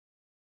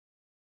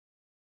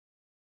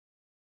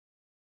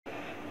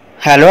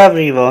Hello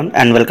everyone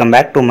and welcome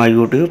back to my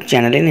YouTube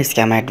channel in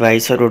Scam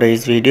Advice. So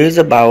today's video is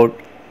about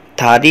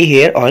Thaari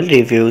Hair Oil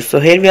Reviews. So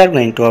here we are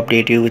going to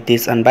update you with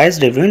this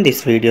unbiased review in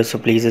this video. So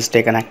please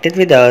stay connected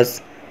with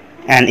us.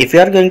 And if you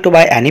are going to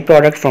buy any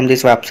product from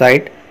this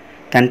website,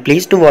 then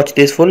please do watch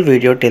this full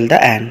video till the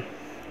end.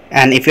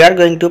 And if you are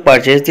going to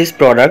purchase this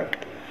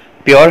product,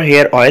 pure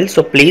hair oil,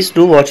 so please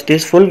do watch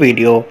this full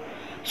video.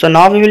 So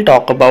now we will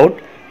talk about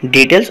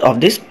details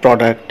of this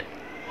product.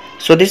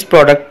 So this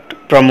product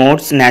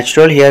promotes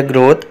natural hair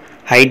growth,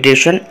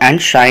 hydration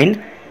and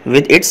shine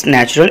with its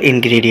natural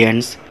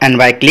ingredients. And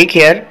by click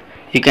here,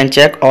 you can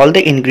check all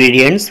the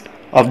ingredients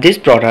of this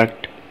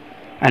product.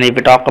 And if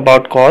we talk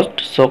about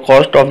cost, so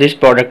cost of this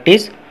product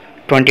is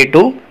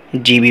 22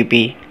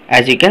 GBP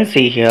as you can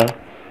see here.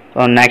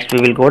 So next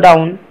we will go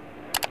down,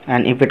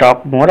 and if we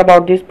talk more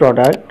about this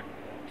product,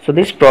 so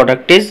this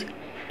product is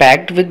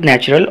packed with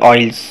natural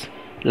oils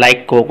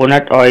like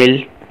coconut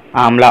oil,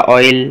 amla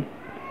oil,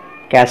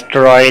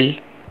 castor oil,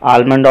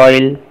 almond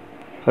oil,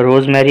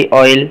 rosemary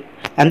oil,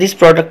 and this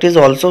product is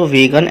also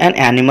vegan and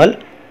animal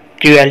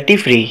cruelty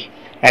free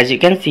as you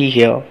can see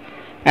here.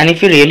 And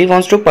if you really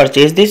wants to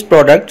purchase this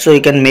product, so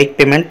you can make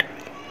payment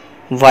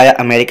via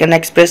American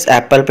Express,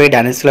 Apple Pay,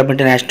 Danish Club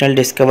International,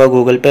 Discover,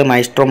 Google Pay,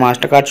 Maestro,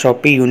 Mastercard,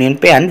 Shopee, Union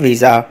Pay and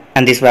Visa.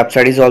 And this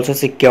website is also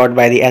secured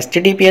by the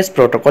HTTPS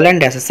protocol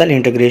and SSL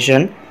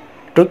integration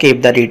to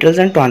keep the details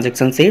and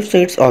transactions safe, so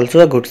it's also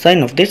a good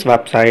sign of this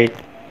website.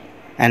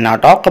 And now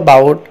talk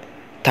about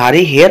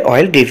Thaari Hair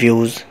Oil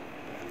Reviews.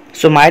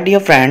 So my dear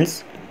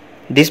friends,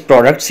 this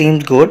product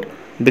seems good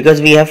because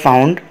we have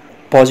found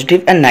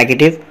positive and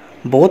negative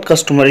both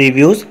customer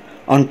reviews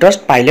on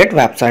Trustpilot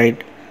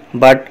website,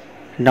 but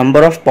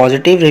number of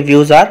positive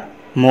reviews are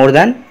more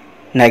than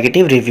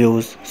negative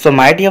reviews. So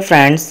my dear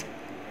friends,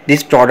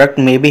 this product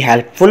may be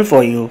helpful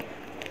for you,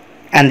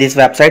 and this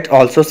website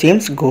also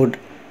seems good,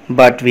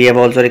 but we have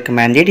also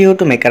recommended you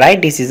to make a right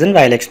decision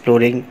while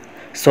exploring.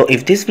 So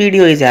if this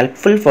video is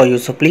helpful for you,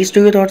 so please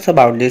do your thoughts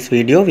about this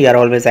video. We are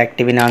always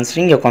active in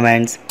answering your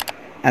comments.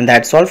 And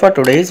that's all for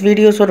today's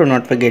video, so do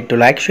not forget to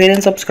like, share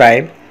and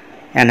subscribe.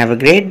 And have a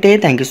great day.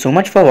 Thank you so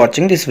much for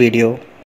watching this video.